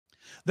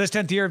This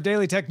 10th year of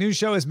Daily Tech News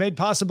Show is made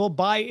possible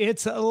by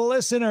its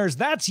listeners.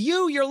 That's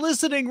you. You're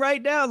listening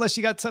right now, unless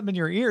you got something in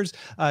your ears.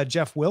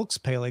 Jeff Wilkes,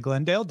 Paley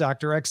Glendale,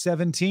 Dr.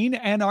 X17,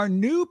 and our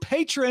new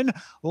patron,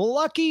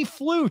 Lucky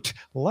Flute.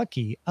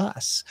 Lucky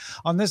us.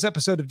 On this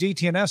episode of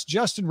DTNS,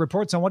 Justin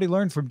reports on what he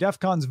learned from DEF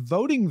CON's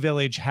Voting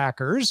Village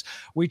hackers.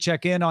 We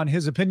check in on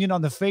his opinion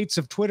on the fates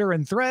of Twitter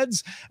and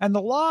Threads, and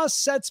the law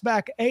sets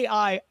back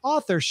AI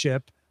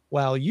authorship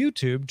while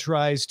YouTube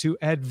tries to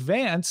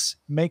advance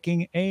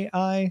making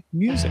AI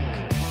music.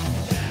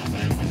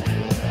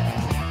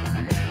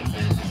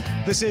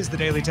 This is the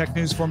Daily Tech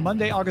News for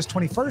Monday, August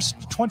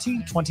 21st,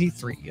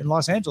 2023. In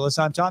Los Angeles,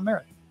 I'm Tom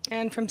Merritt.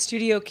 And from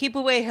studio Keep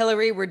Away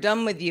Hillary, we're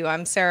done with you.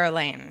 I'm Sarah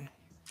Lane.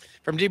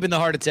 From deep in the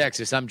heart of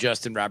Texas, I'm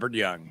Justin Robert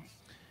Young.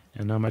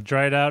 And I'm a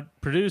dried-out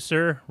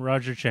producer,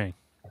 Roger Chang.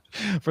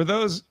 For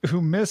those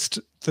who missed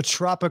the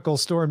tropical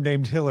storm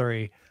named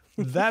Hillary,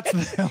 that's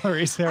the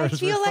Hillary Sarah's I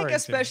feel like, to.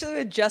 especially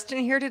with Justin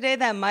here today,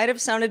 that might have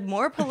sounded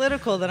more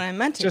political than I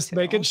meant it Just to.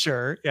 making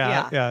sure.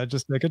 Yeah,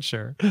 just making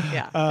sure.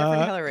 Yeah,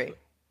 different Hillary.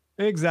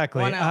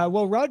 Exactly.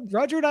 Well,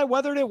 Roger and I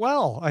weathered it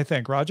well, I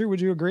think. Roger,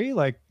 would you agree?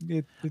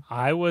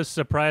 I was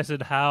surprised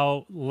at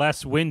how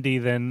less windy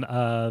than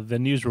the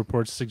news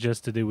reports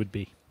suggested it would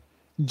be.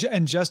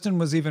 And Justin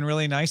was even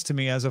really nice to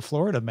me as a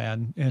Florida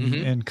man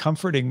in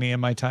comforting me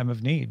in my time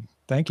of need.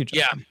 Thank you,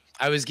 Justin. Yeah.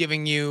 I was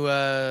giving you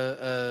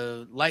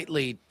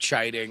lightly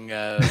chiding,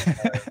 because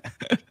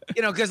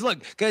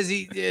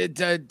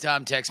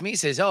Tom texts me,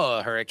 says, "Oh,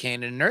 a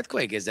hurricane and an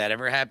earthquake. Has that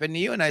ever happened to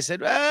you?" And I said,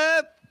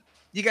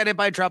 "You got hit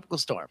by a tropical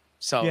storm."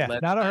 So yeah,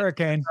 not a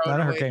hurricane.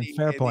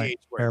 Fair point.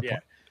 Fair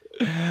point.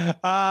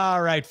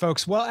 All right,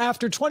 folks. Well,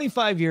 after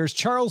 25 years,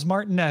 Charles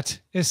Martinet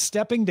is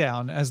stepping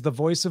down as the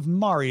voice of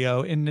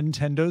Mario in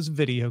Nintendo's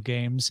video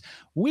games.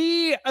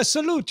 We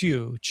salute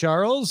you,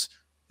 Charles.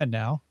 And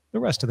now, the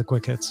rest of the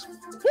quick hits.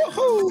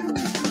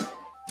 Woohoo!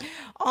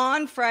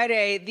 On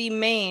Friday, the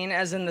Maine,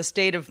 as in the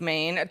state of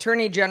Maine,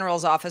 Attorney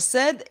General's office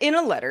said in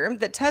a letter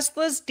that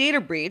Tesla's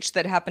data breach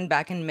that happened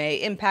back in May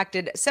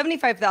impacted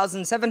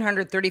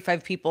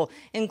 75,735 people,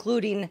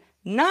 including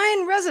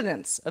 9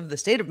 residents of the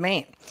state of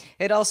Maine.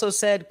 It also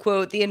said,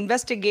 quote, the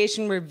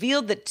investigation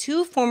revealed that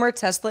 2 former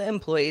Tesla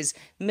employees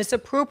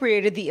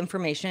misappropriated the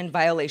information in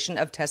violation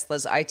of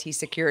Tesla's IT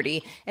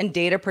security and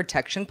data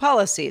protection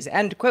policies,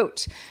 end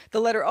quote. The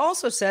letter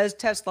also says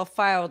Tesla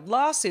filed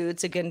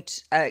lawsuits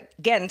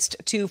against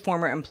 2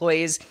 former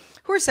employees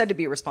who are said to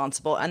be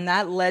responsible, and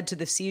that led to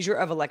the seizure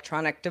of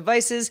electronic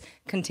devices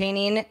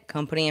containing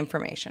company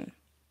information.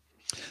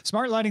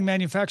 Smart lighting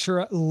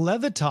manufacturer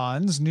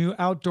Leviton's new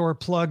outdoor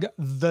plug,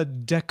 the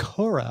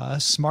Decora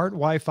Smart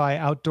Wi-Fi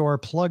outdoor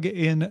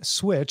plug-in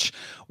switch,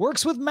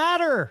 works with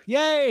Matter.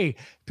 Yay!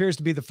 Appears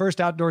to be the first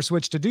outdoor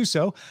switch to do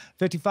so.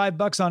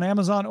 $55 on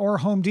Amazon or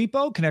Home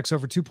Depot, connects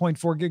over 2.4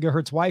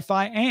 gigahertz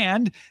Wi-Fi,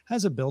 and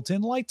has a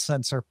built-in light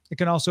sensor. It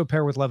can also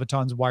pair with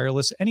Leviton's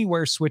wireless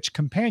Anywhere Switch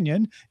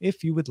companion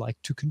if you would like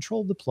to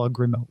control the plug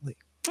remotely.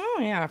 Oh,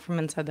 yeah, from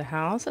inside the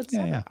house.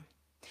 Yeah.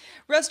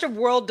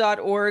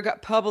 Restofworld.org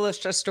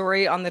published a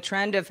story on the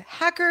trend of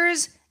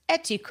hackers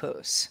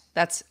éticos,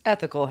 that's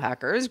ethical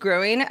hackers,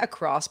 growing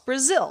across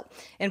Brazil,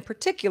 in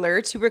particular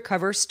to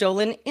recover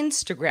stolen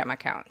Instagram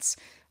accounts.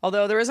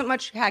 Although there isn't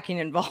much hacking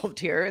involved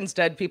here,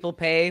 instead people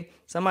pay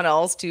someone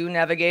else to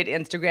navigate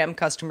Instagram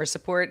customer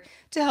support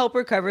to help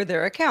recover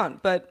their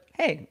account. But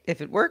hey, if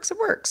it works, it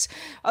works.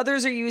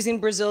 Others are using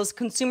Brazil's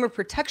consumer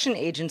protection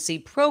agency,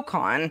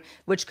 Procon,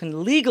 which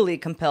can legally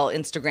compel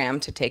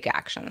Instagram to take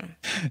action.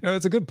 No,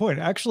 it's a good point.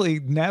 Actually,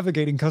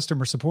 navigating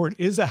customer support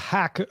is a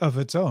hack of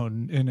its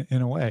own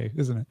in a way,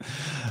 isn't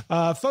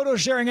it? Photo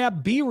sharing app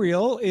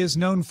BeReal is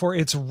known for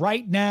its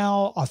right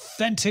now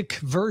authentic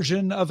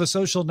version of a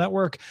social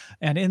network.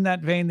 And in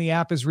that vein, the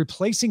app is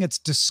replacing its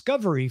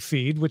discovery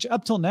feed, which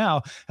up till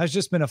now has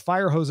just been a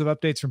fire hose of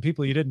updates from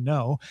people you didn't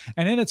know.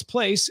 And in its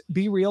place,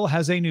 BeReal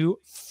has a new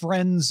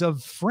Friends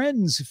of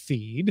Friends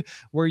feed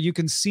where you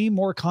can see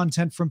more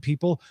content from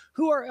people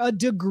who are a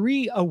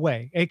degree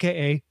away,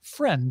 aka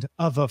friend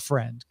of a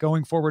friend.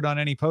 Going forward on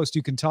any post,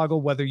 you can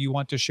toggle whether you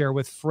want to share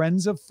with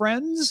friends of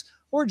friends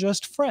or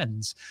just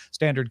friends.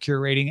 Standard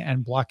curating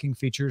and blocking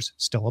features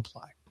still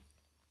apply.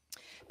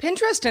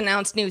 Pinterest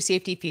announced new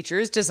safety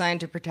features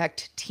designed to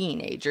protect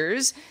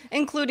teenagers,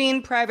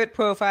 including private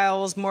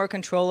profiles, more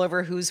control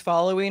over who's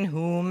following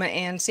whom,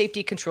 and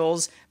safety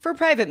controls for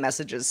private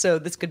messages. So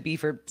this could be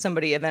for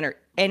somebody of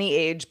any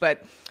age,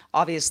 but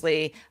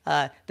obviously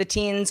the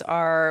teens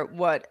are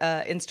what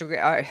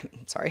Pinterest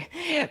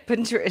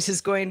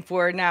is going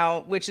for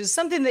now, which is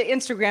something that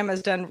Instagram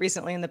has done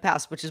recently in the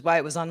past, which is why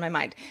it was on my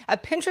mind. A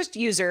Pinterest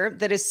user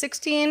that is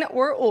 16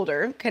 or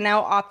older can now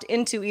opt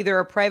into either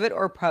a private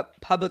or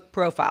public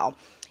profile.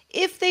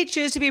 If they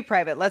choose to be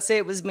private, let's say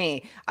it was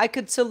me, I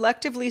could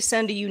selectively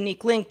send a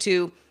unique link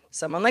to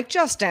someone like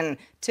Justin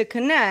to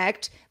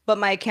connect, but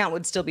my account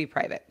would still be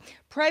private.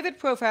 Private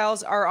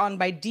profiles are on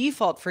by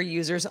default for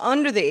users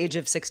under the age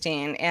of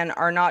 16 and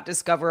are not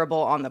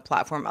discoverable on the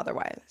platform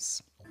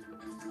otherwise.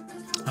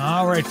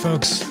 All right,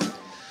 folks.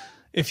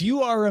 If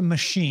you are a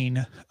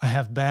machine, I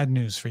have bad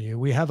news for you.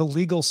 We have a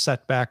legal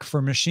setback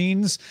for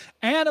machines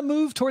and a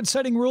move towards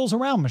setting rules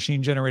around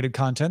machine-generated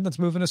content that's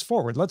moving us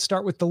forward. Let's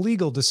start with the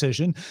legal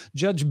decision.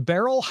 Judge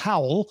Beryl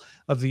Howell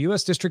of the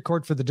U.S. District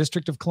Court for the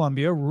District of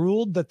Columbia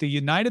ruled that the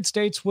United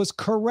States was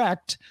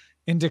correct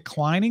in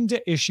declining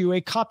to issue a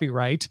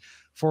copyright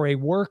for a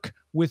work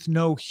with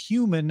no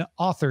human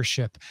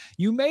authorship.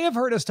 You may have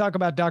heard us talk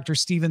about Dr.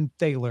 Stephen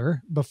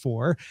Thaler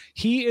before.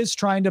 He is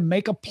trying to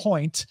make a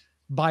point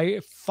by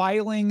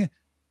filing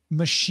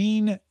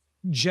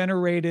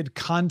machine-generated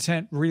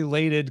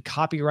content-related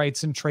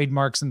copyrights and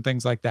trademarks and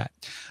things like that.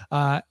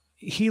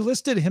 He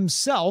listed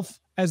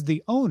himself as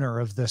the owner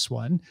of this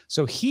one,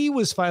 so he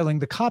was filing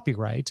the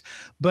copyright,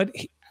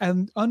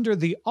 and under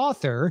the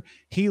author,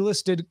 he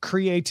listed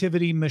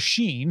Creativity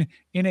Machine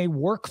in a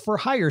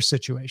work-for-hire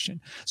situation.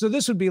 So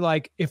this would be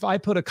like if I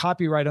put a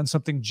copyright on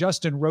something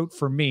Justin wrote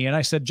for me, and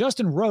I said,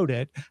 Justin wrote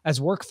it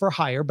as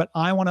work-for-hire, but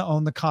I want to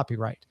own the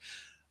copyright.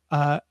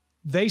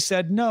 They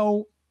said,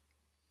 no,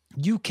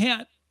 you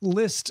can't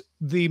list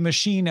the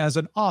machine as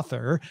an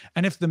author.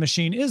 And if the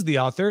machine is the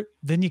author,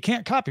 then you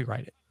can't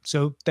copyright it.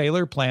 So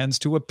Thaler plans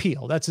to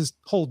appeal. That's his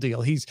whole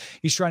deal. He's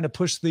trying to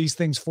push these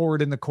things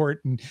forward in the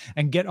court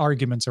and get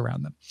arguments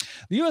around them.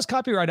 The U.S.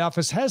 Copyright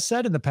Office has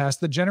said in the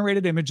past that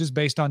generated images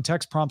based on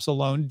text prompts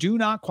alone do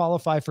not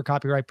qualify for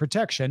copyright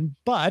protection,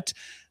 but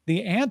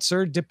the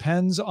answer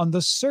depends on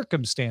the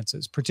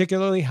circumstances,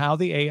 particularly how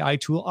the AI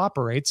tool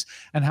operates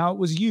and how it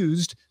was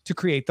used to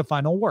create the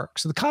final work.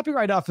 So the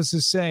Copyright Office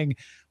is saying,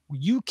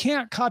 you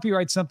can't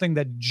copyright something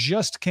that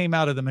just came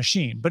out of the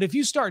machine. But if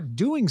you start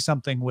doing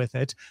something with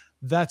it,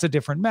 that's a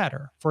different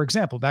matter. For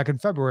example, back in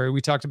February, we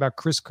talked about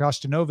Chris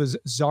Kostanova's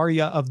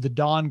Zarya of the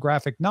Dawn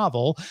graphic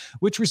novel,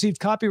 which received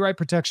copyright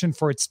protection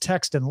for its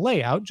text and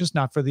layout, just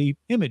not for the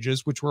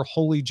images, which were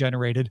wholly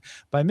generated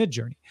by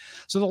Midjourney.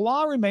 So the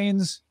law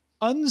remains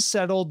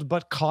unsettled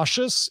but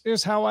cautious,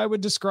 is how I would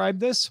describe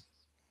this,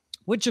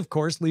 which of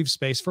course leaves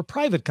space for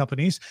private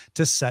companies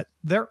to set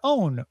their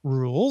own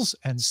rules.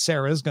 And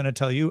Sarah's going to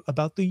tell you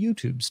about the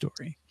YouTube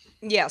story.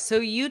 Yeah, so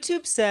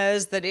YouTube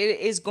says that it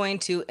is going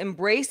to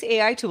embrace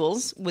AI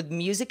tools with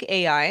Music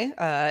AI,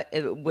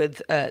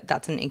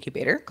 that's an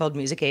incubator called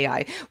Music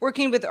AI,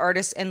 working with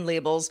artists and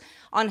labels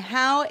on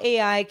how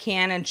AI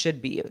can and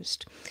should be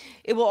used.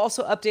 It will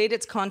also update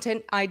its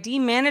content ID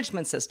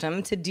management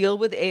system to deal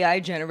with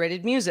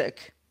AI-generated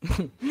music.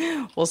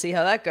 We'll see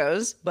how that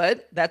goes,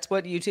 but that's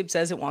what YouTube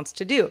says it wants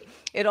to do.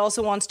 It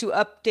also wants to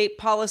update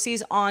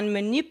policies on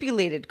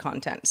manipulated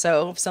content.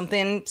 So if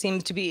something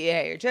seems to be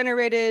AI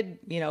generated,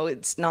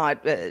 it's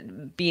not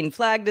being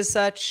flagged as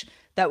such,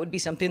 that would be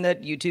something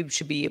that YouTube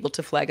should be able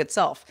to flag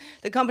itself.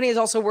 The company is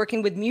also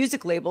working with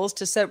music labels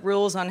to set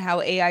rules on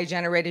how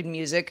AI-generated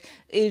music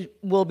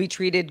will be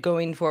treated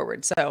going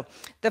forward. So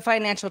the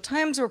Financial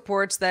Times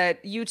reports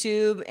that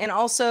YouTube and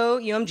also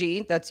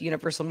UMG, that's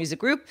Universal Music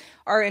Group,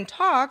 are in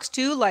talks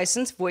to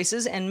license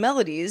voices and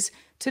melodies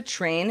to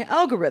train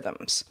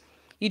algorithms.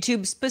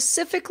 YouTube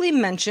specifically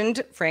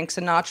mentioned Frank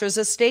Sinatra's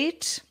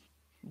estate,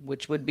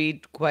 which would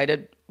be quite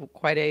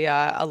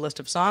a list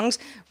of songs,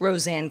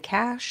 Roseanne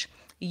Cash,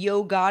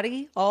 Yo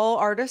Gotti, all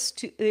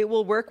artists it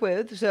will work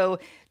with. So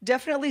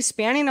definitely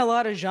spanning a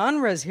lot of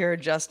genres here,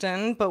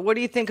 Justin. But what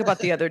do you think about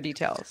the other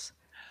details?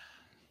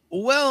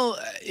 Well,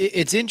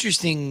 it's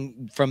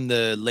interesting from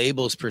the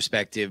label's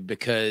perspective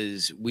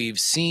because we've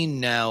seen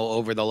now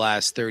over the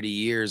last 30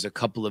 years a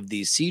couple of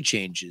these sea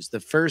changes.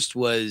 The first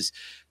was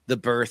the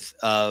birth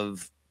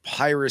of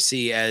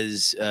piracy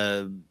as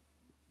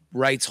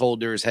rights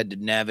holders had to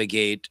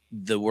navigate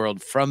the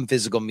world from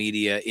physical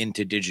media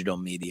into digital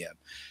media.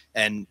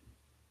 And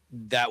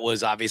that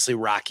was obviously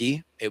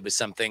rocky. It was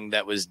something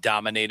that was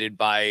dominated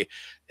by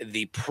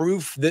the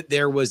proof that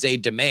there was a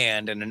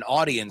demand and an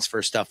audience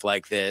for stuff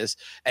like this.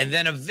 And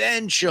then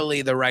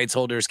eventually the rights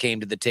holders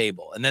came to the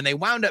table. And then they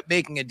wound up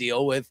making a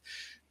deal with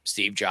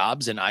Steve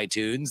Jobs and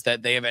iTunes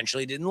that they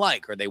eventually didn't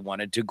like or they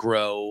wanted to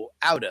grow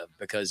out of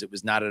because it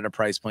was not at a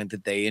price point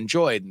that they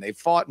enjoyed. And they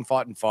fought and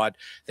fought and fought.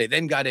 They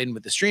then got in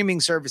with the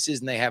streaming services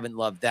and they haven't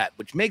loved that,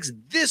 which makes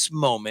this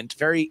moment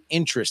very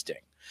interesting.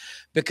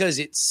 Because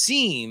it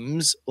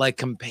seems like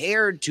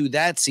compared to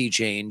that sea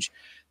change,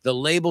 the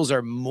labels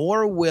are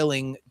more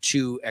willing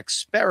to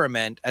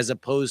experiment as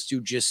opposed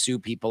to just sue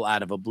people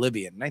out of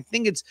oblivion. And I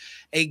think it's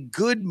a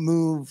good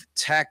move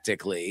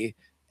tactically.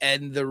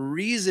 And the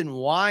reason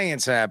why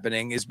it's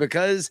happening is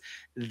because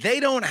they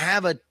don't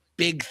have a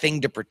big thing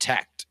to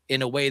protect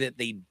in a way that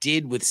they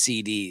did with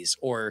CDs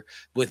or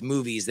with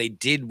movies, they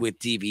did with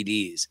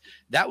DVDs.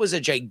 That was a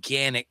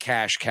gigantic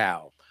cash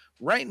cow.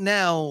 Right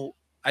now,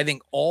 I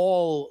think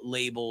all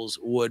labels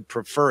would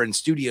prefer and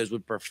studios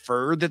would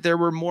prefer that there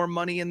were more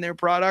money in their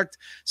product.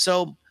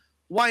 So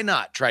why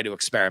not try to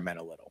experiment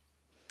a little?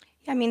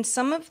 Yeah, I mean,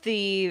 some of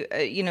the,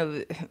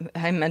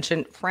 I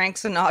mentioned Frank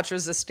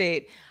Sinatra's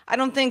estate. I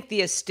don't think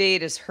the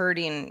estate is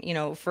hurting,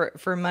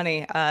 for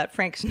money.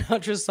 Frank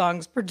Sinatra's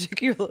songs,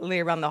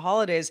 particularly around the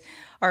holidays,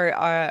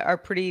 are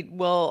pretty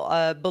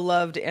well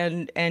beloved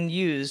and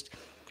used.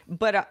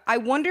 But I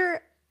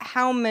wonder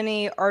how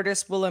many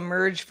artists will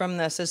emerge from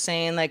this as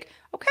saying like,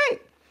 okay,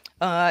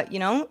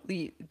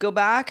 go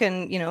back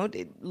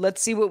and,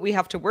 let's see what we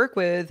have to work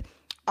with.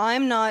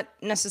 I'm not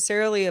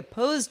necessarily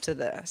opposed to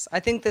this. I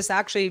think this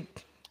actually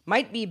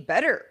might be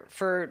better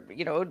for,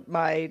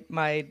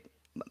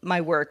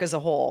 my work as a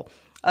whole.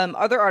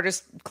 Other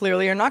artists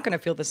clearly are not going to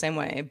feel the same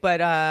way,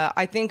 but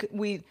I think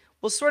we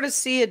will sort of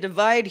see a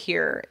divide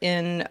here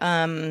in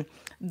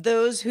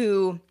those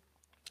who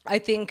I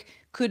think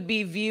could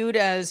be viewed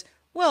as,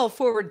 well,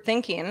 forward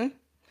thinking,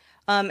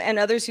 and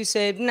others who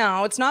say,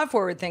 no, it's not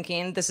forward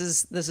thinking. This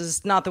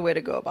is not the way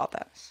to go about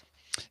this.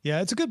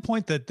 Yeah, it's a good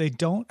point that they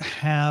don't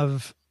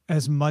have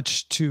as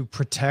much to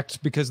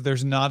protect because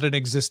there's not an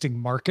existing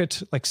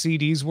market like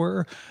CDs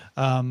were.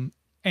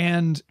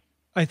 And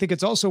I think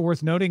it's also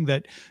worth noting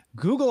that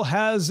Google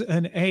has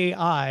an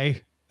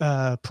AI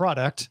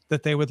product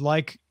that they would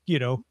like,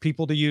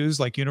 people to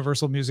use, like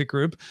Universal Music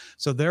Group.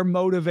 So they're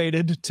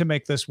motivated to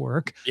make this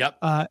work. Yep.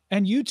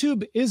 And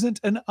YouTube isn't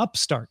an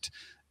upstart.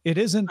 It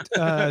isn't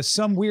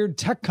some weird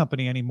tech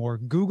company anymore.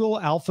 Google,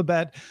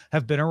 Alphabet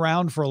have been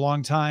around for a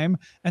long time.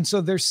 And so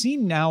they're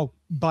seen now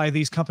by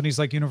these companies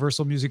like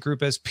Universal Music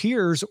Group as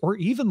peers or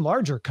even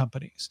larger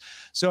companies.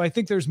 So I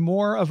think there's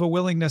more of a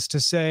willingness to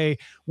say,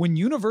 when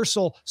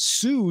Universal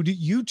sued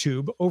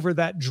YouTube over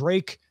that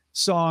Drake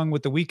song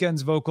with the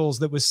Weeknd's vocals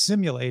that was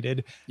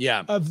simulated,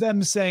 of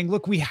them saying,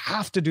 look, we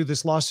have to do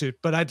this lawsuit,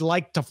 but I'd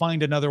like to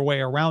find another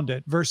way around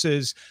it,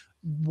 versus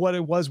what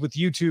it was with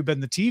YouTube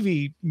and the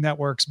TV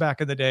networks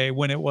back in the day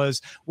when it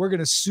was, we're going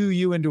to sue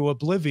you into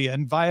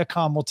oblivion.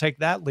 Viacom will take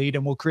that lead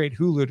and we'll create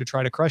Hulu to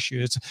try to crush you.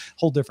 It's a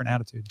whole different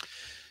attitude.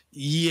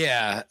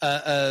 Yeah,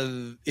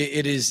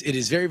 it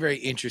is very, very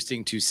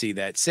interesting to see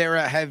that.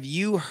 Sarah, have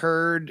you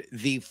heard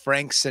the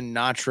Frank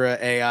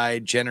Sinatra AI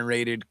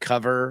generated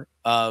cover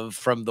of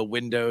From the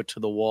Window to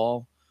the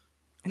Wall?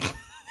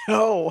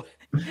 No.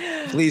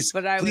 Please,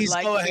 but I would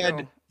like go to.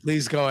 ahead.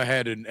 Please go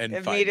ahead and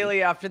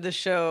immediately after the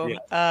show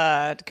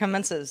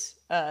commences.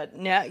 From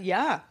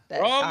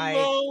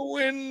the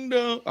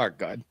window. Oh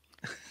God.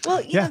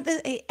 Well,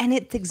 and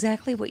it's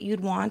exactly what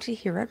you'd want to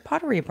hear at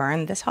Pottery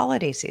Barn this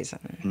holiday season.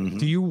 Mm-hmm.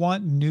 Do you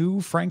want new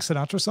Frank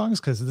Sinatra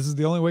songs? Because this is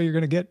the only way you're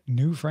going to get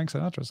new Frank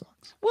Sinatra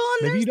songs. Well,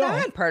 and maybe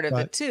there's that part of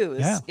it too.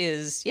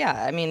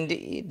 I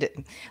mean,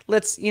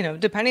 let's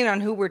depending on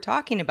who we're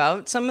talking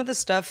about, some of the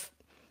stuff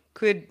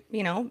could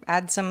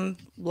add some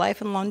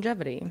life and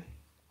longevity.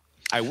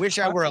 I wish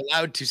I were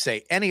allowed to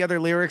say any other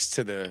lyrics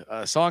to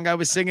the song I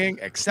was singing,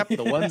 except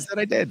the ones that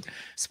I did.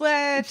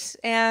 Sweat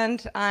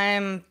and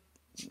I'm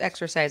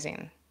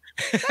exercising.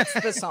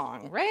 That's the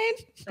song, right?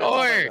 That's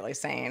what I'm really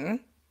saying.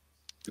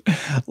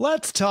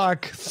 Let's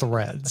talk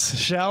Threads,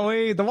 shall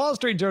we? The Wall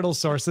Street Journal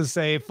sources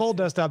say a full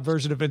desktop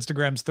version of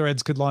Instagram's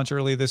Threads could launch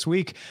early this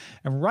week.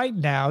 And right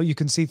now you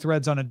can see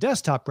Threads on a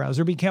desktop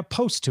browser, but you can't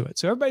post to it.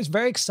 So everybody's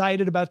very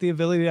excited about the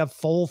ability to have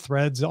full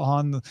Threads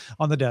on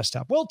the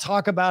desktop. We'll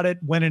talk about it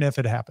when and if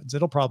it happens.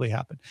 It'll probably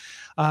happen.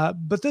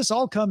 But this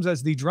all comes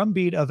as the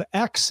drumbeat of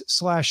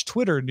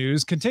X/Twitter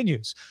news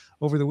continues.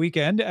 Over the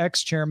weekend,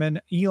 X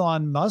chairman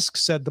Elon Musk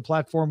said the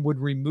platform would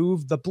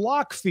remove the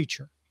block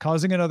feature,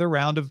 causing another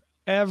round of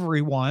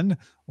everyone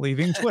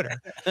leaving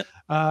Twitter.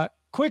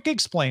 Quick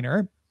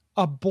explainer: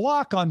 a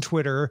block on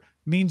Twitter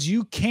means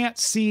you can't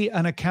see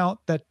an account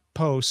that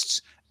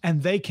posts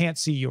and they can't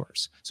see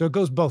yours. So it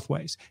goes both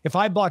ways. If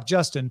I block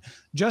Justin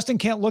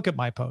can't look at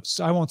my posts.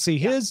 I won't see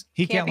his.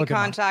 He can't look at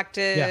mine.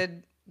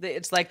 Contacted. Yeah.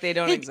 It's like they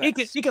don't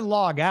exist. He can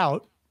log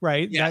out,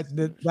 right? Yeah.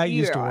 That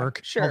used to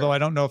work. Sure. Although I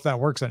don't know if that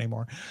works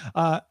anymore.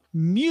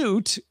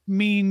 Mute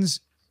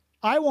means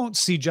I won't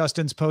see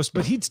Justin's post,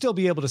 but he'd still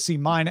be able to see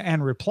mine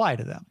and reply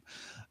to them.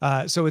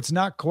 So it's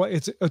not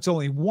quite, it's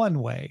only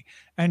one way.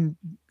 And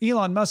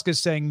Elon Musk is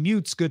saying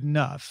mute's good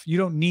enough. You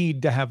don't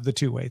need to have the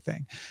two-way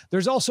thing.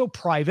 There's also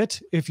private.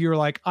 If you're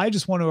like, I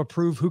just want to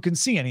approve who can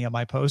see any of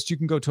my posts, you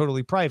can go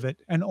totally private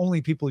and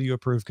only people you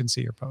approve can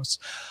see your posts.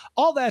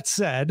 All that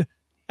said,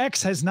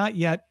 X has not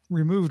yet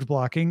removed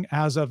blocking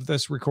as of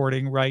this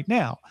recording right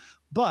now,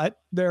 but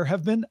there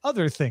have been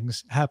other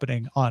things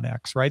happening on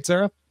X, right,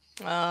 Sarah?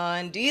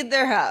 Indeed,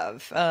 there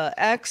have.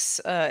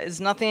 X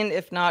is nothing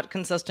if not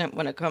consistent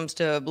when it comes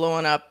to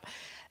blowing up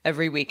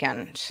every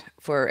weekend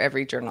for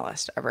every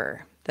journalist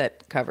ever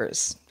that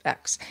covers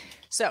X.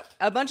 So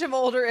a bunch of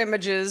older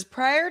images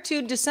prior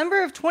to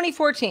December of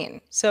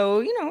 2014. So,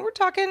 we're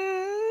talking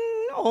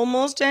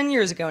almost 10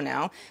 years ago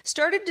now,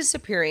 started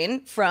disappearing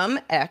from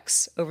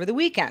X over the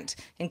weekend,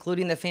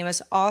 including the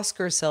famous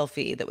Oscar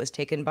selfie that was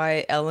taken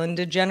by Ellen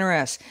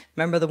DeGeneres.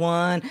 Remember the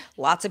one?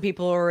 Lots of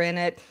people were in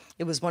it.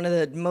 It was one of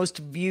the most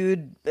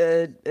viewed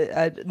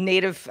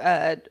native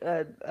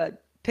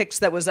pics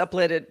that was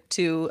uploaded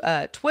to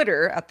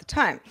Twitter at the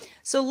time.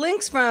 So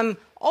links from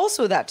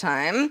also that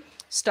time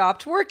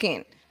stopped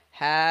working.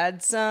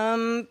 Had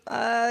some,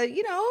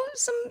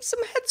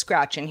 some head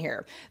scratching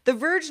here. The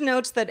Verge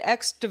notes that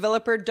X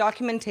developer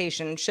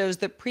documentation shows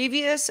that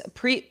previous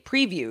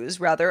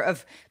previews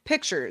of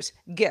pictures,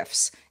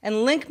 GIFs,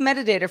 and link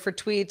metadata for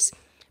tweets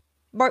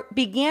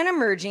began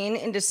emerging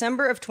in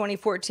December of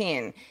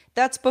 2014.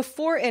 That's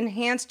before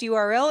enhanced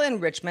URL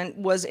enrichment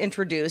was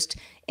introduced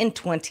in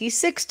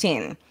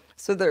 2016.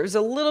 So there's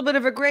a little bit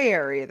of a gray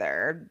area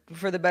there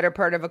for the better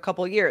part of a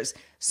couple years.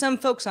 Some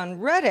folks on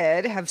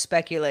Reddit have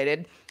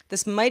speculated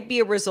this might be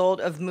a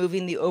result of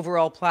moving the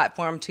overall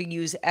platform to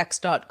use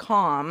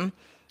x.com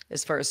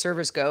as far as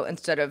servers go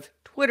instead of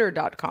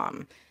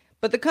twitter.com.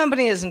 But the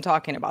company isn't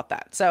talking about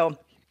that. So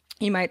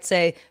you might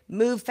say,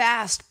 move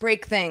fast,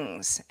 break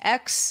things.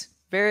 X,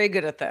 very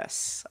good at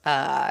this.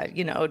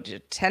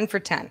 10 for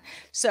 10.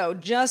 So,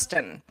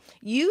 Justin,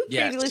 you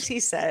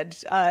previously said,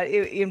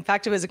 in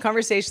fact, it was a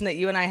conversation that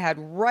you and I had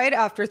right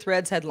after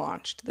Threads had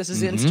launched. This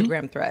is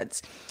Instagram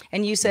Threads.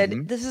 And you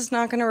said, this is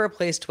not going to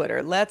replace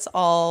Twitter. Let's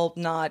all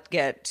not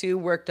get too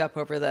worked up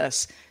over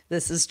this.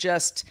 This is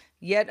just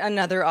yet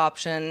another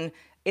option.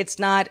 It's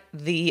not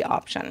the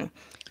option.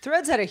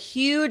 Threads had a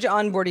huge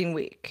onboarding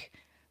week.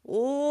 A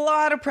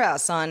lot of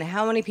press on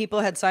how many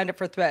people had signed up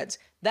for Threads.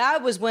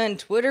 That was when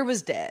Twitter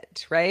was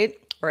dead, right?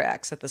 Or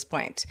X at this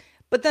point.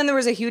 But then there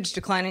was a huge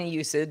decline in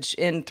usage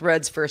in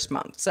Threads' first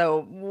month.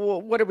 So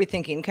what are we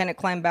thinking? Can it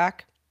climb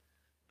back?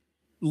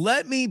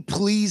 Let me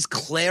please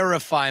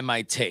clarify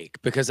my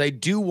take, because I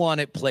do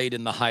want it played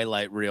in the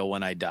highlight reel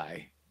when I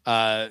die.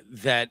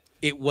 That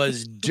it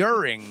was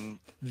during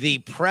the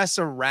press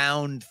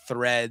around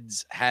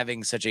Threads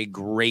having such a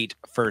great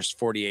first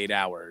 48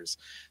 hours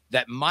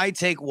that my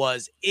take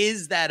was,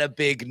 is that a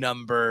big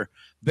number?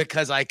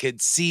 Because I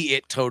could see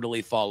it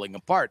totally falling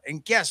apart.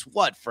 And guess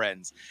what,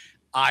 friends?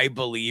 I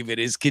believe it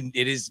is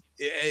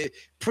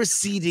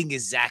proceeding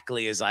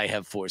exactly as I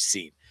have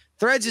foreseen.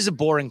 Threads is a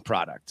boring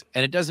product,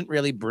 and it doesn't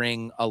really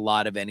bring a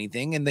lot of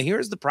anything. And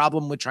here's the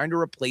problem with trying to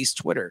replace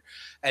Twitter.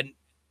 And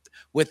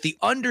with the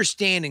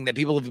understanding that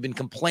people have been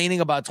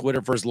complaining about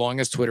Twitter for as long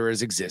as Twitter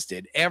has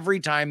existed, every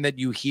time that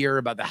you hear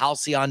about the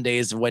halcyon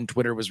days of when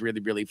Twitter was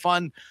really, really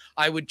fun,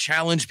 I would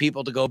challenge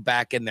people to go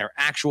back in their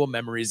actual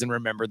memories and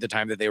remember the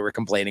time that they were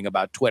complaining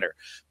about Twitter.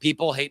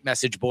 People hate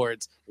message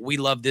boards. We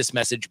love this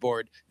message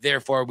board.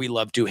 Therefore, we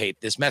love to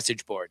hate this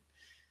message board.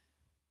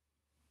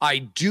 I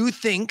do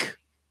think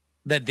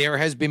that there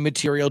has been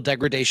material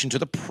degradation to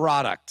the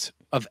product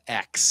of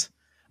X.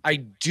 I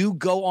do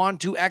go on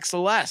to X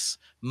less,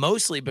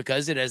 mostly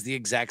because it has the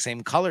exact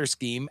same color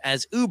scheme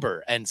as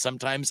Uber, and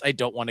sometimes I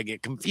don't want to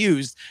get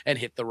confused and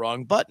hit the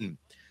wrong button.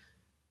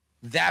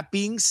 That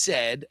being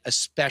said,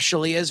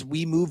 especially as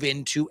we move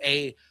into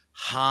a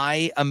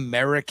high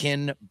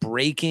American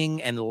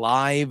breaking and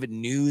live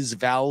news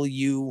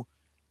value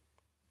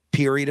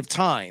period of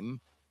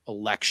time,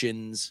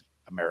 elections,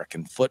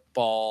 American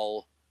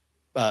football,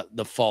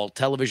 the fall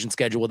television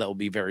schedule that will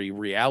be very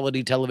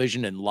reality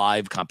television and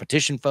live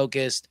competition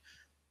focused.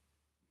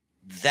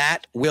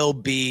 That will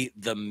be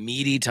the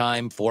meaty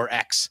time for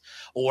X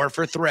or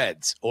for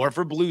Threads or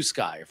for Blue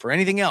Sky or for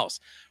anything else.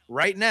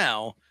 Right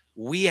now,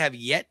 we have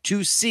yet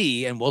to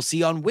see, and we'll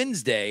see on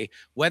Wednesday,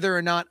 whether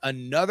or not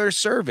another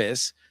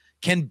service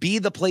can be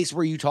the place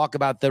where you talk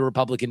about the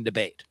Republican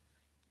debate.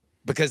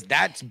 Because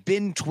that's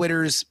been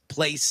Twitter's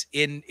place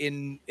in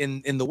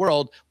the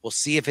world. We'll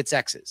see if it's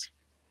X's.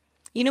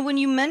 You know, when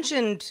you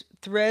mentioned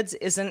Threads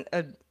isn't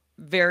a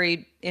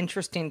very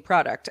interesting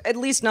product, at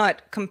least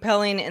not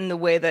compelling in the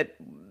way that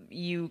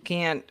you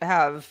can't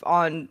have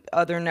on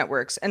other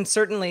networks. And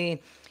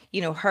certainly,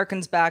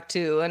 harkens back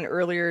to an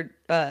earlier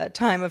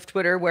time of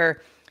Twitter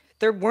where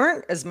there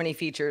weren't as many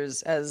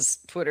features as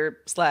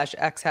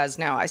Twitter/X has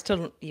now. I still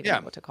don't even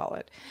know what to call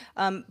it.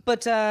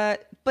 But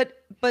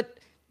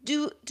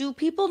do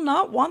people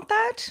not want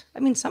that?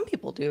 I mean, some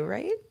people do,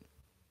 right?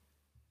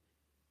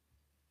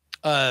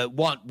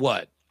 Want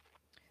what?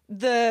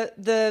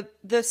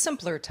 The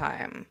simpler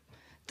time.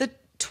 The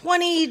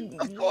 20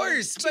 Of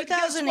course, but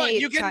guess what?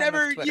 You can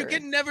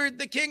never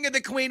the king and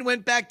the queen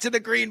went back to the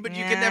green, but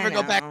you can never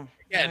go back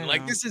again.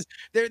 Like this is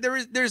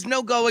there's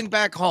no going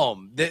back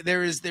home.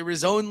 There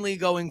is only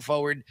going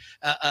forward.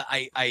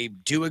 I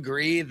do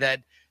agree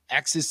that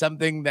X is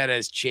something that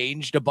has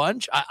changed a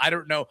bunch. I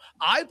don't know.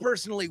 I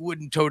personally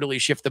wouldn't totally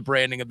shift the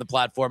branding of the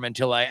platform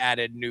until I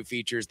added new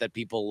features that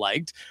people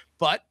liked.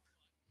 But,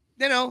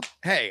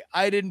 hey,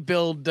 I didn't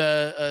build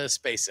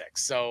SpaceX.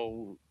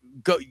 So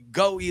go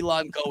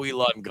Elon,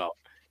 go.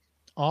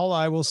 All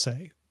I will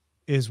say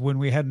is when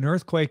we had an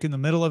earthquake in the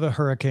middle of a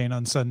hurricane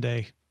on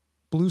Sunday,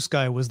 Blue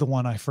Sky was the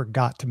one I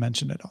forgot to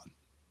mention it on.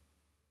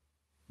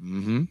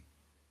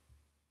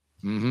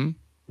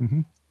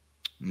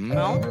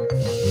 Well,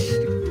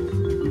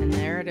 and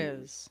there it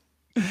is.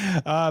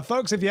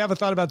 Folks, if you have a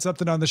thought about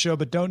something on the show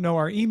but don't know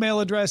our email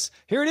address,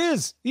 here it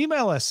is.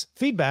 Email us,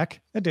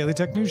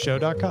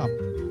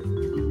 feedback@dailytechnewsshow.com.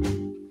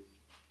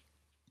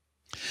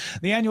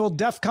 The annual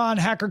DEF CON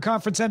Hacker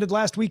Conference ended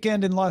last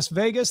weekend in Las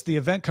Vegas. The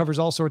event covers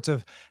all sorts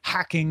of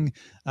hacking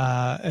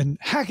and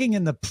hacking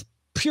in the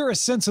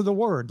purest sense of the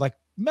word, like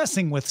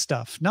messing with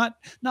stuff, not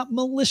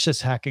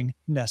malicious hacking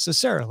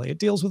necessarily. It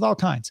deals with all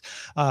kinds,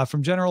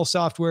 from general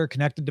software,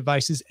 connected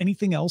devices,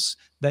 anything else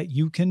that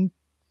you can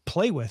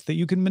play with, that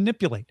you can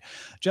manipulate.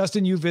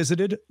 Justin, you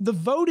visited the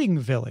Voting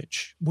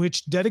Village,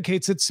 which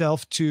dedicates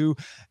itself to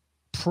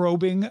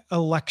probing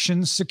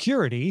election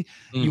security.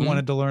 You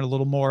wanted to learn a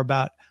little more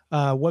about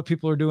what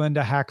people are doing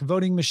to hack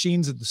voting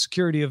machines and the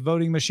security of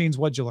voting machines.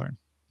 What'd you learn?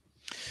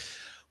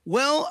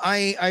 Well,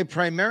 I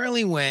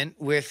primarily went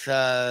with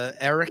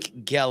Eric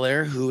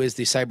Geller, who is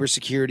the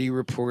cybersecurity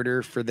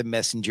reporter for The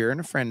Messenger and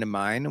a friend of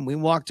mine. And we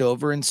walked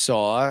over and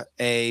saw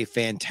a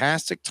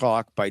fantastic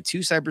talk by two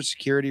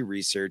cybersecurity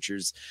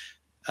researchers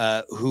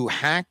who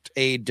hacked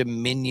a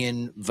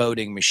Dominion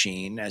voting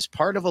machine as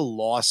part of a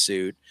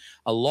lawsuit,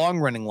 a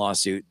long-running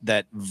lawsuit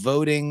that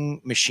voting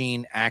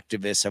machine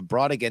activists have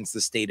brought against the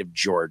state of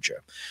Georgia.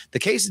 The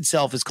case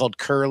itself is called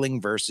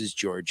Curling versus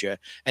Georgia,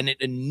 and it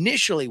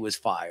initially was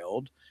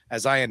filed,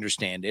 as I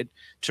understand it,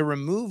 to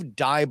remove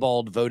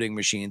dieballed voting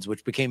machines,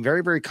 which became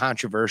very, very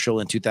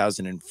controversial in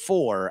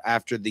 2004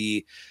 after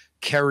the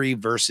Kerry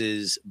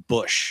versus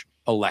Bush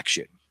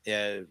election.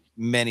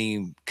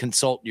 Many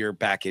consult your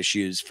back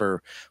issues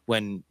for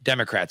when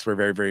Democrats were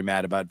very, very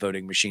mad about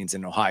voting machines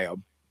in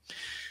Ohio.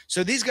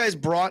 So these guys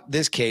brought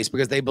this case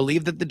because they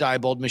believed that the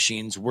dieballed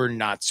machines were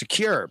not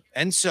secure.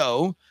 And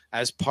so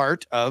as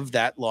part of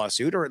that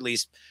lawsuit, or at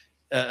least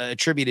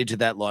attributed to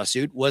that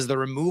lawsuit, was the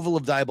removal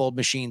of dieballed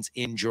machines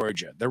in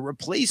Georgia. The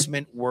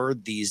replacement were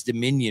these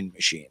Dominion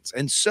machines.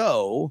 And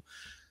so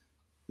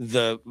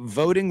the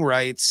voting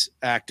rights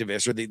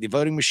activists, or the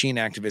voting machine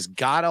activists,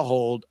 got a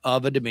hold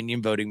of a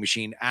Dominion voting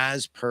machine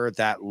as per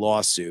that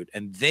lawsuit.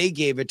 And they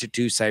gave it to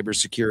two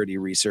cybersecurity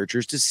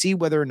researchers to see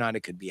whether or not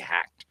it could be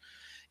hacked.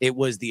 It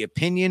was the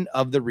opinion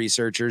of the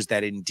researchers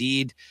that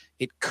indeed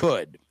it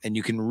could. And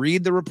you can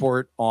read the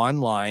report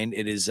online.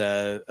 It is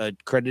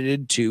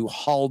credited to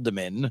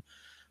Haldeman,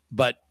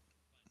 but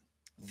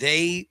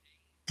they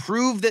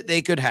proved that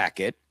they could hack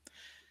it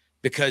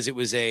because it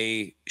was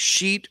a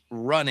sheet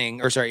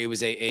running, or sorry, it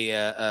was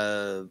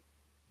a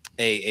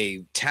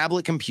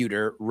tablet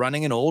computer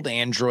running an old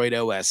Android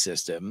OS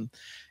system.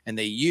 And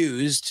they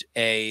used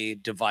a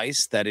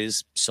device that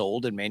is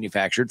sold and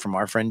manufactured from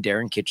our friend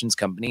Darren Kitchen's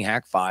company,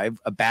 Hack5,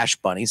 a Bash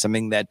Bunny,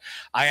 something that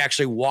I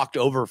actually walked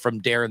over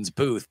from Darren's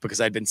booth because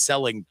I'd been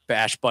selling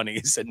Bash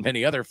Bunnies and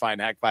many other fine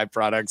Hack5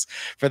 products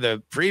for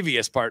the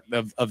previous part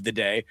of the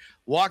day.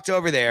 Walked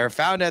over there,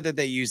 found out that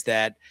they used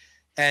that,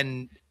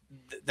 and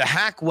the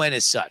hack went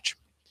as such.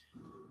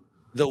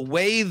 The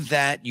way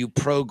that you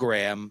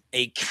program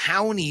a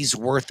county's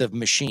worth of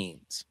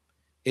machines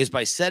is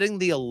by setting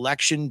the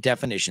election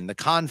definition, the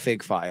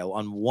config file,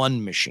 on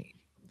one machine.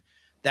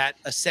 That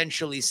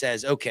essentially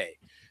says, okay,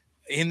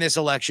 in this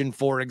election,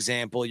 for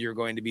example, you're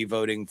going to be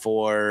voting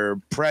for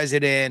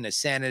president, a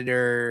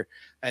senator,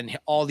 and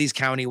all these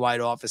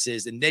county-wide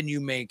offices, and then you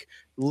make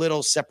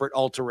little separate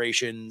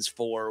alterations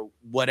for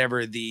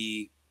whatever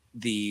the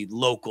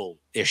local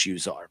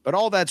issues are. But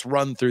all that's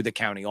run through the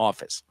county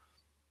office.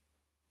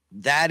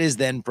 That is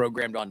then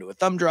programmed onto a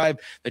thumb drive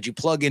that you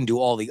plug into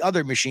all the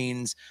other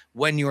machines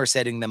when you are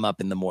setting them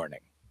up in the morning.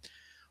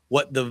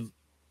 What the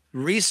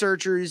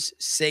researchers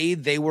say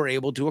they were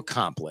able to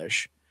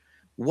accomplish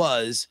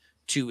was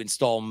to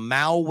install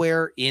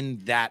malware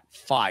in that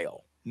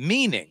file,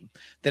 meaning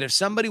that if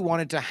somebody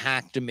wanted to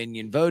hack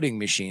Dominion voting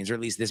machines, or at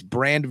least this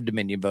brand of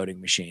Dominion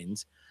voting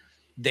machines,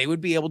 they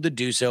would be able to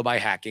do so by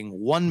hacking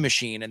one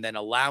machine and then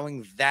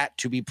allowing that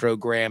to be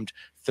programmed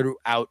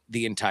throughout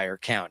the entire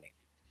county.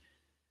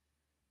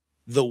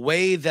 The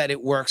way that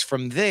it works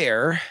from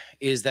there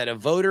is that a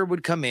voter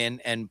would come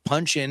in and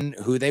punch in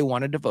who they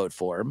wanted to vote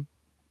for,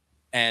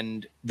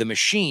 and the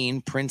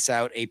machine prints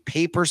out a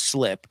paper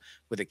slip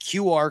with a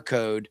QR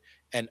code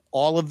and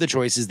all of the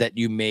choices that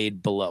you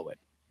made below it.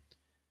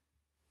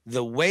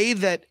 The way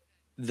that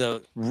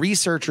the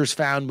researchers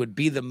found would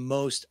be the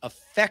most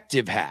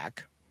effective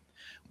hack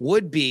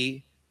would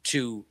be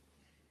to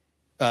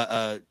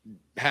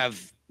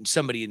have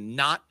somebody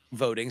not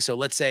voting. So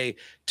let's say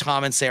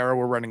Tom and Sarah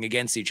were running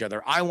against each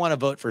other. I want to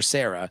vote for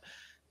Sarah.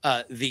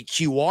 The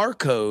QR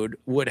code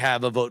would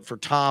have a vote for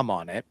Tom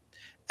on it,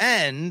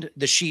 and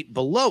the sheet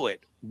below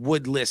it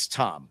would list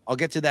Tom. I'll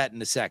get to that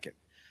in a second.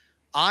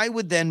 I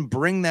would then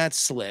bring that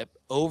slip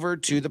over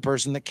to the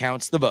person that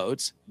counts the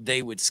votes.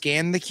 They would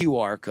scan the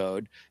QR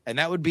code, and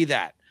that would be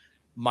that.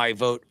 My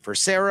vote for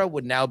Sarah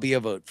would now be a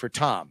vote for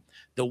Tom.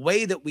 The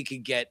way that we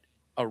could get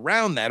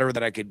around that, or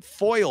that I could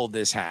foil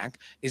this hack,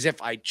 is if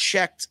I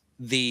checked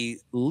the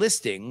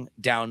listing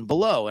down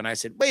below and I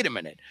said, wait a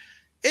minute,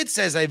 it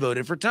says I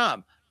voted for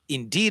Tom.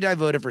 Indeed, I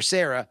voted for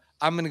Sarah.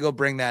 I'm going to go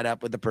bring that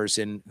up with the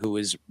person who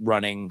is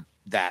running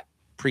that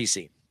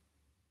precinct.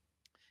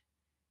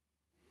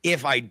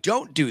 If I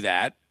don't do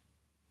that,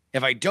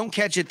 if I don't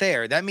catch it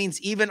there, that means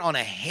even on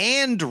a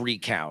hand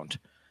recount,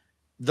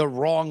 the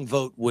wrong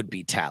vote would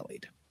be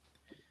tallied.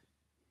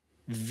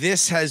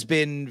 This has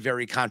been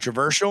very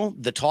controversial.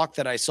 The talk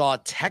that I saw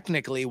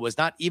technically was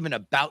not even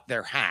about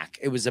their hack.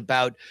 It was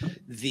about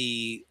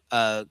the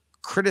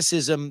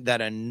criticism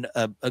that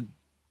a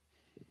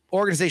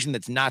organization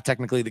that's not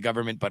technically the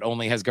government, but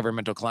only has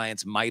governmental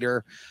clients,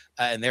 MITRE,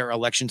 and their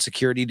election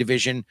security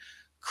division,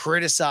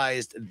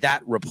 criticized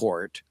that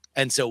report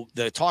And so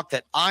the talk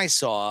that I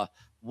saw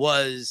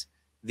was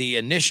the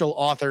initial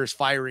authors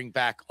firing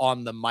back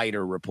on the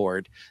MITRE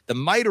report. The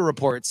MITRE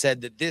report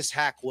said that this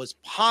hack was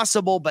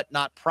possible but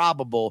not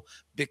probable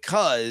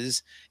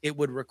because it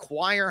would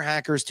require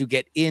hackers to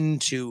get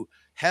into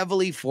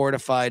heavily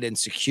fortified and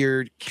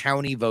secured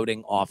county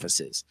voting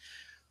offices,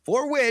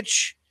 for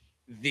which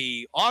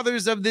the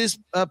authors of this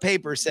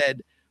paper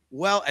said,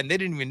 well, and they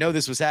didn't even know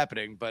this was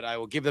happening, but I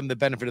will give them the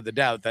benefit of the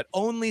doubt that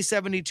only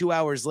 72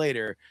 hours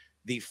later,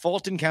 the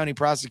Fulton County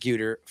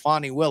prosecutor,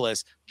 Fani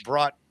Willis,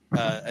 brought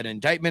an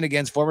indictment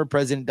against former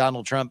President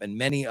Donald Trump and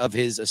many of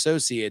his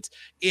associates,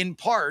 in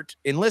part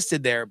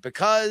enlisted there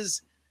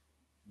because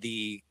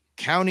the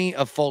county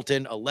of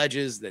Fulton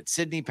alleges that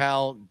Sidney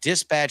Powell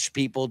dispatched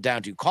people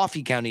down to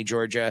Coffee County,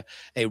 Georgia,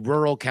 a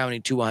rural county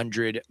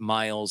 200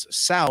 miles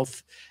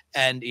south,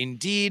 and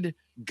indeed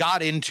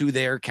got into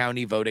their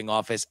county voting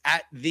office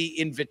at the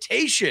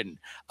invitation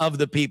of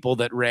the people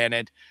that ran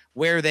it,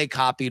 where they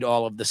copied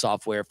all of the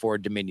software for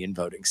Dominion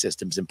voting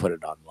systems and put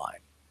it online.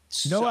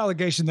 No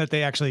allegation that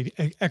they actually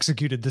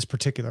executed this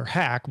particular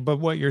hack, but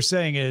what you're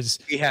saying is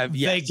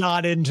they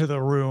got into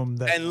the room.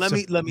 And let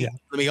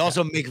me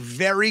also make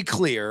very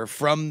clear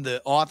from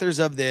the authors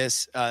of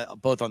this,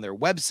 both on their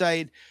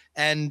website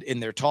and in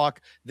their talk,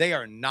 they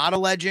are not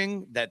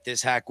alleging that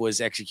this hack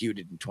was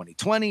executed in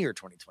 2020 or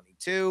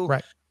 2022.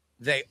 Right.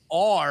 They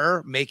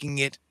are making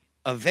it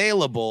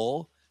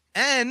available,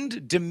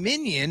 and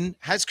Dominion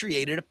has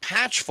created a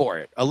patch for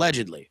it,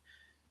 allegedly.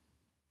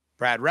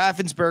 Brad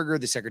Raffensperger,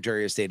 the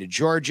Secretary of State of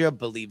Georgia,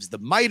 believes the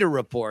MITRE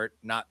report,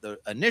 not the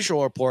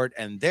initial report,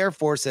 and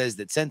therefore says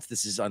that since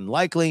this is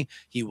unlikely,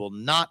 he will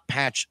not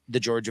patch the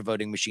Georgia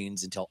voting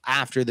machines until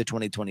after the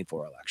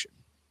 2024 election.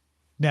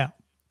 Now,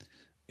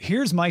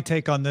 here's my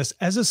take on this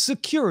as a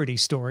security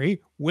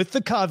story, with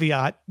the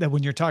caveat that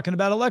when you're talking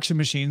about election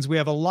machines, we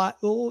have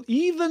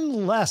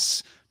even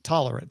less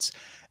tolerance.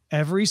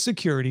 Every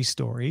security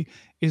story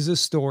is a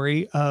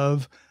story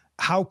of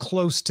how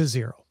close to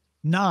zero.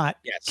 Not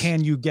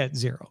can you get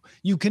zero?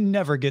 You can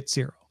never get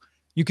zero.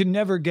 You can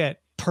never get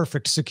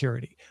perfect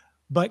security,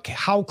 but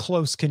how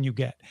close can you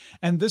get?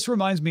 And this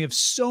reminds me of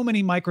so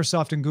many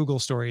Microsoft and Google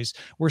stories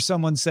where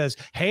someone says,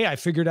 hey, I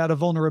figured out a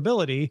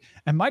vulnerability,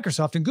 and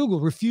Microsoft and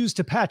Google refuse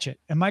to patch it.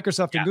 And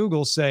Microsoft and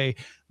Google say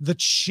the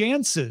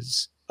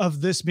chances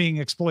of this being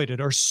exploited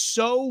are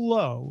so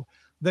low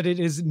that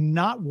it is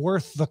not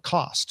worth the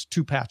cost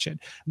to patch it.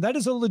 That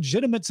is a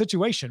legitimate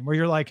situation where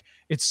you're like,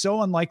 it's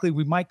so unlikely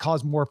we might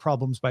cause more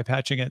problems by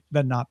patching it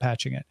than not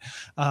patching it.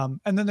 And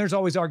then there's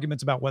always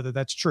arguments about whether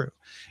that's true.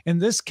 In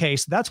this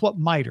case, that's what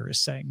MITRE is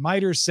saying.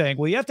 MITRE is saying,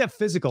 well, you have to have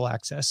physical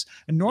access.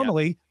 And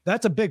normally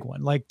that's a big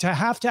one. Like to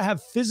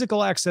have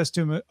physical access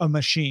to a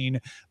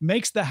machine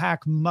makes the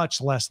hack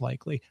much less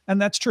likely.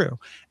 And that's true.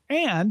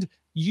 And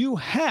you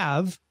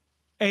have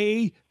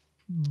a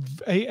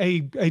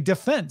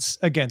defense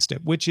against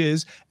it, which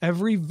is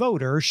every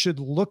voter should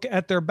look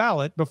at their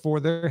ballot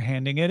before they're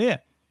handing it in.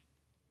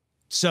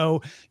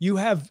 So you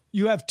have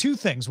two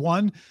things.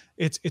 One,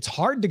 it's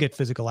hard to get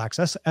physical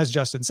access, as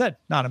Justin said,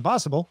 not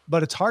impossible,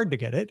 but it's hard to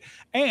get it.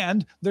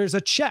 And there's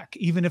a check.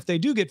 Even if they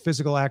do get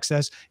physical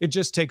access, it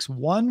just takes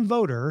one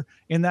voter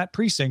in that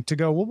precinct to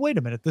go, well, wait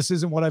a minute, this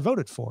isn't what I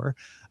voted for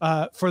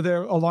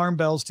their alarm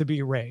bells to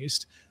be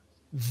raised.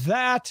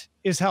 That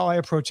is how I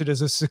approach it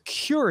as a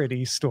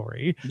security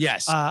story.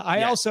 Yes.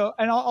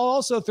 I'll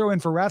also throw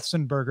in for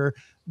Raffensperger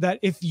that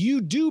if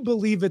you do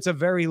believe it's a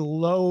very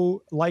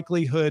low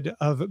likelihood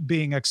of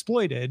being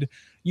exploited,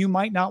 you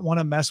might not want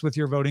to mess with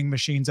your voting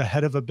machines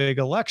ahead of a big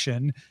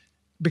election,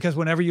 because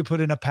whenever you put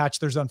in a patch,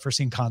 there's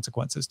unforeseen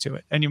consequences to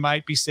it. And you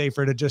might be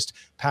safer to just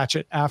patch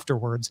it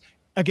afterwards.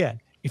 Again,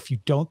 if you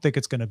don't think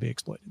it's going to be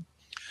exploited.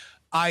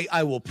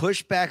 I will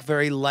push back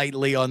very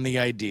lightly on the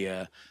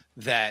idea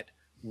that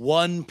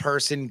one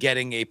person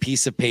getting a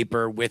piece of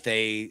paper with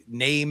a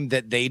name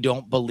that they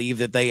don't believe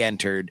that they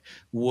entered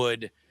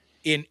would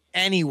in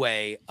any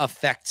way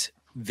affect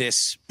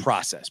this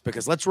process,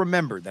 because let's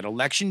remember that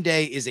election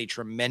day is a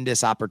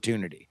tremendous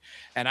opportunity.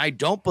 And I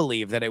don't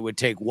believe that it would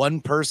take one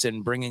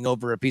person bringing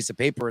over a piece of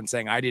paper and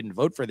saying, I didn't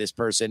vote for this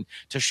person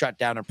to shut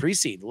down a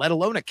precinct, let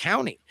alone a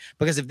county.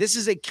 Because if this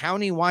is a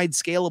county-wide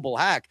scalable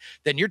hack,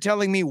 then you're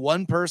telling me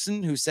one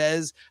person who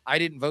says, I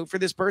didn't vote for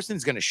this person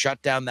is going to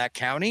shut down that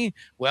county.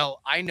 Well,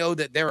 I know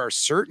that there are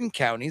certain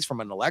counties from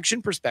an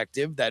election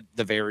perspective that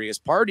the various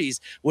parties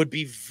would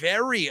be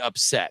very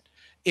upset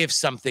if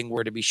something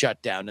were to be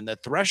shut down, and the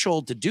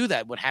threshold to do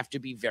that would have to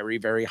be very,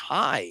 very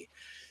high.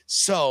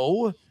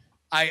 So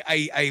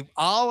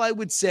all I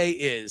would say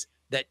is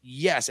that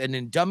yes, and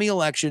in dummy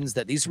elections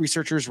that these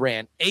researchers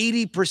ran,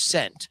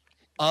 80%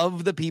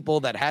 of the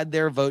people that had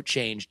their vote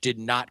changed did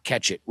not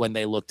catch it when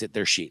they looked at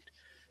their sheet.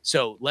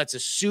 So let's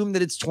assume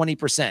that it's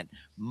 20%.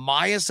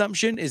 My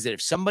assumption is that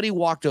if somebody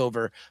walked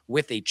over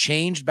with a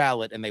changed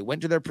ballot and they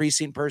went to their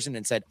precinct person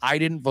and said, I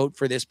didn't vote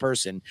for this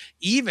person,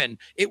 even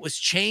it was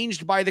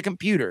changed by the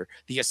computer,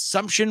 the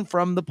assumption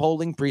from the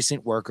polling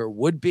precinct worker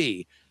would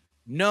be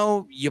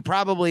no, you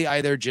probably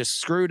either just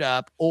screwed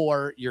up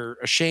or you're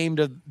ashamed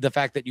of the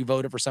fact that you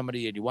voted for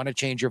somebody and you want to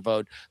change your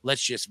vote.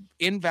 Let's just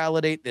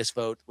invalidate this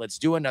vote. Let's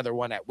do another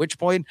one, at which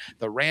point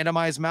the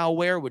randomized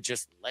malware would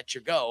just let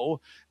you go,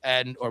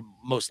 and or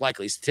most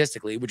likely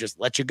statistically would just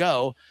let you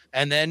go,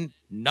 and then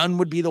none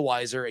would be the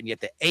wiser, and yet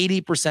the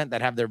 80%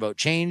 that have their vote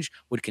change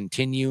would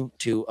continue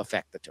to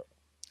affect the total.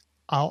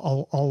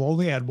 I'll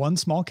only add one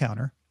small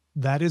counter.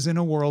 That is in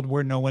a world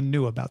where no one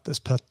knew about this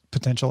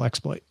potential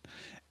exploit.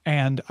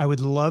 And I would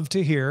love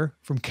to hear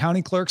from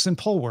county clerks and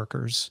poll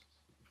workers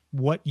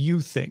what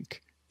you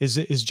think.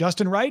 Is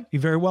Justin right? He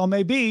very well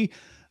may be.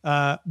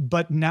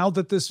 But now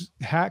that this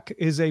hack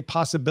is a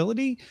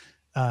possibility,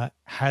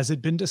 has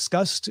it been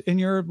discussed in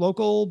your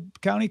local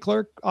county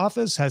clerk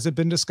office? Has it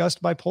been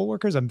discussed by poll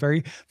workers? I'm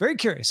very, very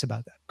curious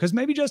about that, because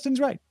maybe Justin's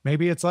right.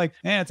 Maybe it's like,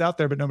 it's out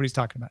there, but nobody's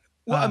talking about it.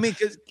 Well, I mean,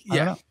 because all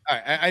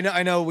right,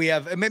 I know we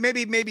have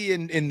maybe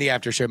in the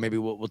after show, maybe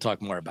we'll talk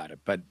more about it,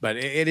 but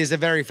it is a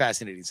very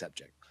fascinating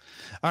subject.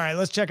 All right,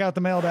 let's check out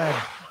the mailbag.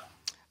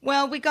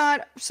 Well, we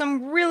got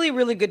some really,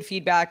 really good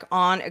feedback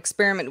on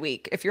Experiment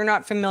Week. If you're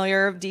not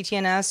familiar,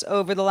 DTNS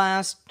over the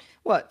last,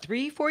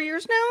 3-4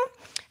 years now,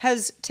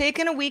 has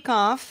taken a week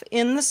off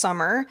in the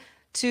summer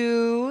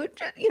to,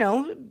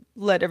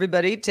 let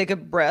everybody take a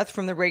breath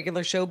from the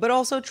regular show, but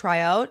also try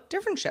out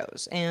different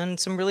shows. And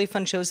some really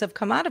fun shows have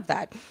come out of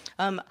that.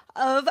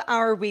 Of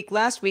our week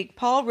last week,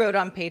 Paul wrote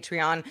on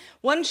Patreon,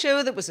 one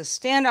show that was a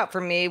standout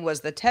for me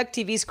was the Tech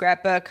TV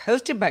Scrapbook,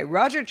 hosted by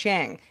Roger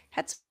Chang.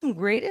 Had some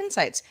great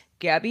insights.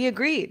 Gabby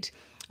agreed.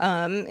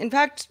 In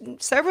fact,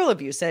 several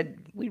of you said,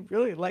 we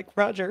really like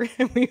Roger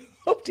and we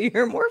hope to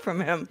hear more from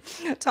him.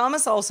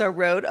 Thomas also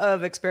wrote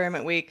of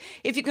Experiment Week,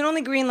 if you can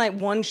only greenlight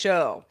one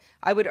show,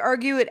 I would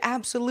argue it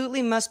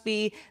absolutely must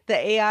be the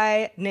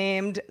AI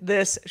named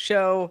this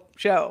show.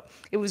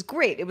 It was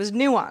great. It was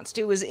nuanced.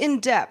 It was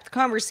in-depth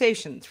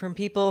conversations from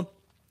people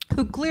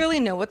who clearly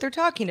know what they're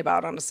talking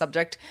about on a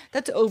subject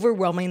that's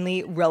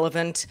overwhelmingly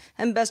relevant.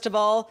 And best of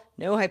all,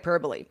 no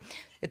hyperbole.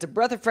 It's a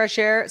breath of fresh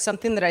air,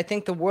 something that I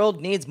think the world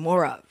needs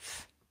more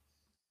of.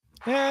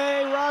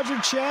 Hey, Roger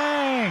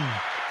Chang.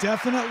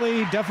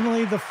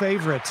 Definitely the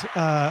favorite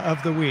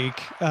of the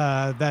week.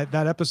 That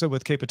episode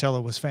with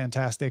Capitello was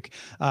fantastic.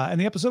 And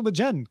the episode with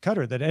Jen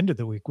Cutter that ended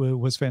the week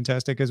was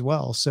fantastic as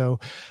well. So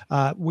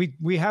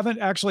we haven't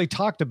actually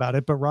talked about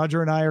it, but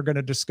Roger and I are going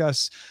to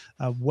discuss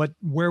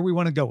where we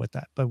want to go with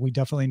that. But we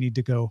definitely need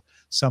to go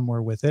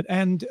somewhere with it.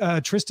 And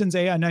Tristan's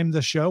AI named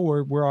the show.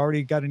 We're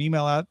already got an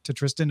email out to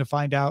Tristan to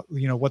find out,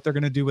 what they're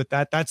going to do with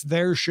that. That's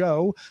their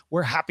show.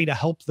 We're happy to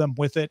help them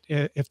with it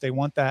if they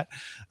want that.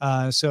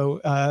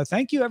 So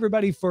thank you,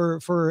 everybody,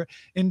 for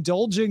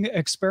indulging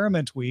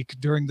Experiment Week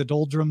during the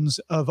doldrums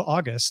of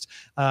August.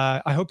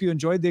 I hope you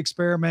enjoyed the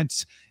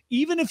experiment,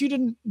 even if you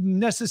didn't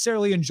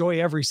necessarily enjoy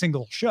every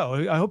single show.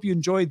 I hope you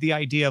enjoyed the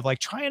idea of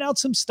trying out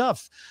some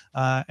stuff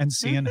and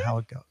seeing how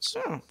it goes.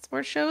 It's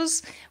where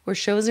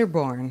shows are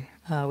born.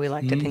 We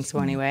like to think so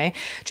anyway.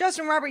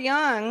 Justin Robert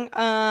Young,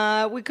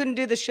 we couldn't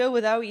do the show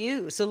without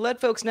you. So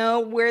let folks know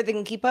where they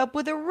can keep up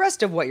with the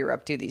rest of what you're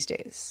up to these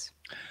days.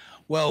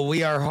 Well,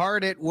 we are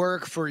hard at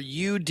work for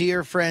you,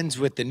 dear friends,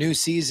 with the new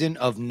season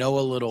of Know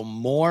a Little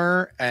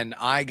More. And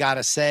I got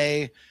to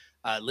say,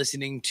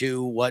 listening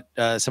to what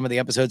some of the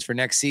episodes for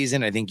next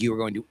season, I think you are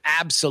going to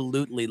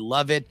absolutely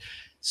love it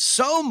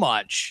so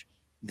much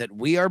that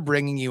we are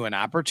bringing you an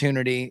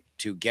opportunity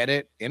to get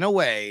it in a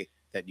way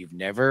that you've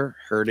never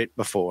heard it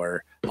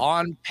before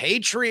on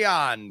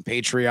Patreon,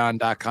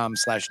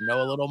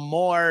 patreon.com/know a little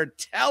more.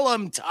 Tell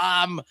them,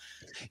 Tom.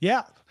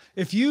 Yeah.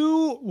 If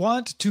you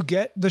want to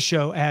get the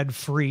show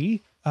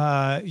ad-free,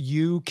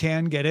 you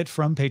can get it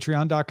from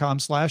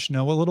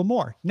patreon.com/know a little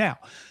more. Now,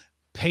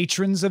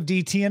 patrons of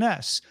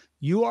DTNS,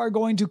 you are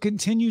going to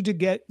continue to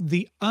get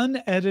the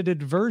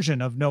unedited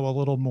version of Know a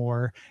Little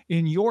More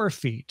in your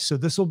feed. So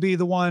this will be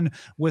the one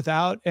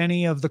without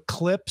any of the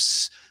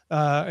clips,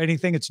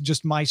 anything. It's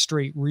just my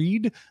straight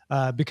read,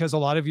 because a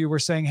lot of you were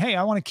saying, hey,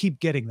 I want to keep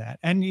getting that.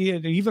 And you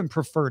even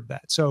preferred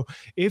that. So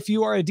if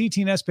you are a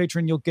DTNS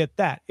patron, you'll get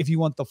that. If you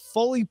want the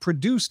fully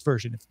produced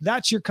version, if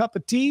that's your cup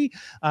of tea,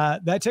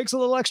 that takes a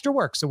little extra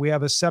work. So we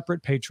have a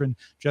separate patron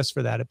just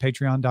for that at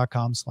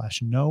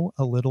patreon.com/know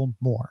a little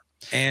more.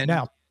 And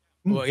now,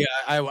 well, yeah,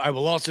 I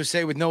will also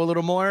say with Know a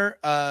Little More,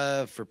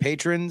 for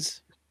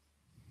patrons,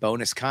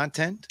 bonus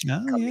content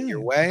coming your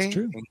way,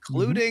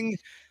 including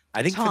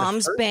I think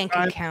Tom's bank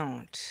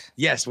account.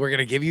 Yes, we're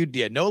gonna give you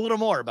know a little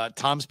more about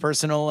Tom's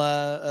personal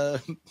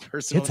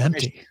It's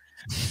empty.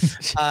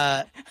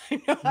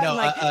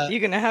 You're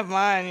gonna have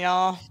mine,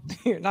 y'all.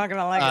 You're not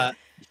gonna like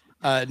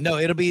it. No,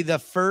 it'll be the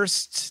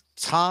first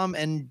Tom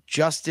and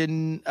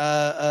Justin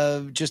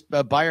just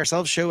by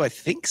ourselves show, I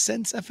think,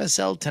 since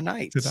FSL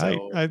tonight.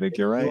 So I think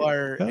you're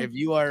right. If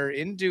you are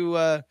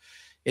into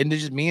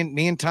just me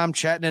and Tom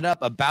chatting it up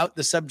about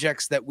the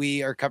subjects that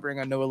we are covering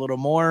on Know a Little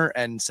More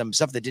and some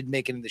stuff that didn't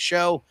make it in the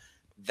show,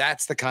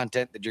 that's the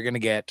content that you're going to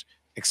get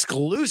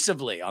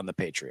exclusively on the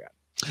Patreon.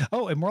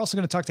 Oh, and we're also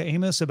going to talk to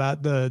Amos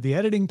about the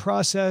editing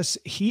process.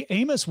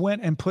 Amos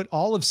went and put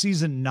all of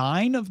season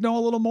 9 of Know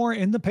a Little More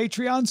in the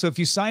Patreon. So if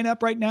you sign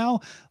up right now,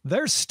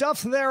 there's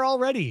stuff there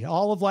already.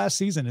 All of last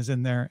season is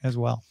in there as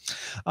well.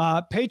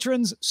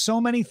 Patrons,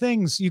 so many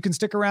things. You can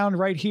stick around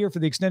right here for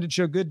the extended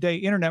show Good Day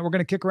Internet. We're going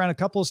to kick around a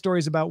couple of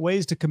stories about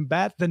ways to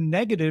combat the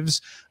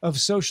negatives of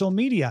social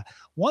media.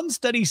 One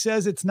study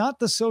says it's not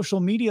the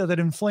social media that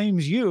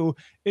inflames you.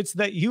 It's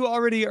that you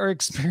already are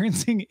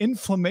experiencing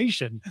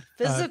inflammation.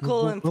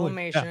 Physical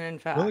inflammation, in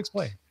fact. We'll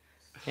explain.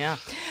 Yeah.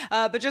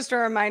 But just a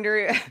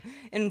reminder,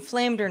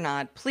 inflamed or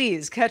not,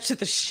 please catch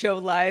the show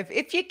live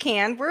if you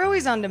can. We're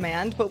always on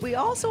demand, but we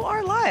also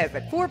are live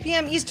at 4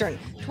 p.m. Eastern,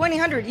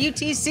 2000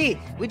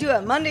 UTC. We do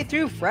it Monday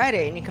through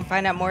Friday, and you can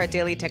find out more at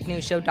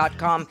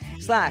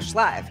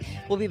dailytechnewsshow.com/live.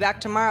 We'll be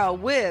back tomorrow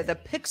with a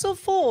Pixel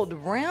Fold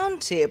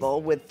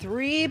roundtable with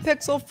 3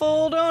 Pixel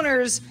Fold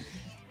owners,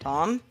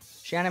 Tom,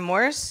 Shannon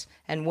Morse,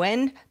 and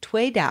Huyen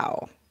Tue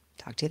Dao.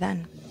 Talk to you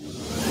then.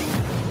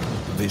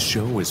 This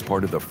show is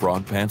part of the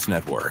Frog Pants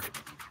Network.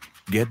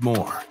 Get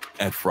more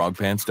at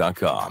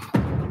frogpants.com.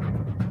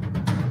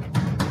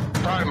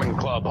 Diamond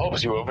Club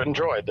hopes you have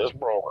enjoyed this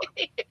program.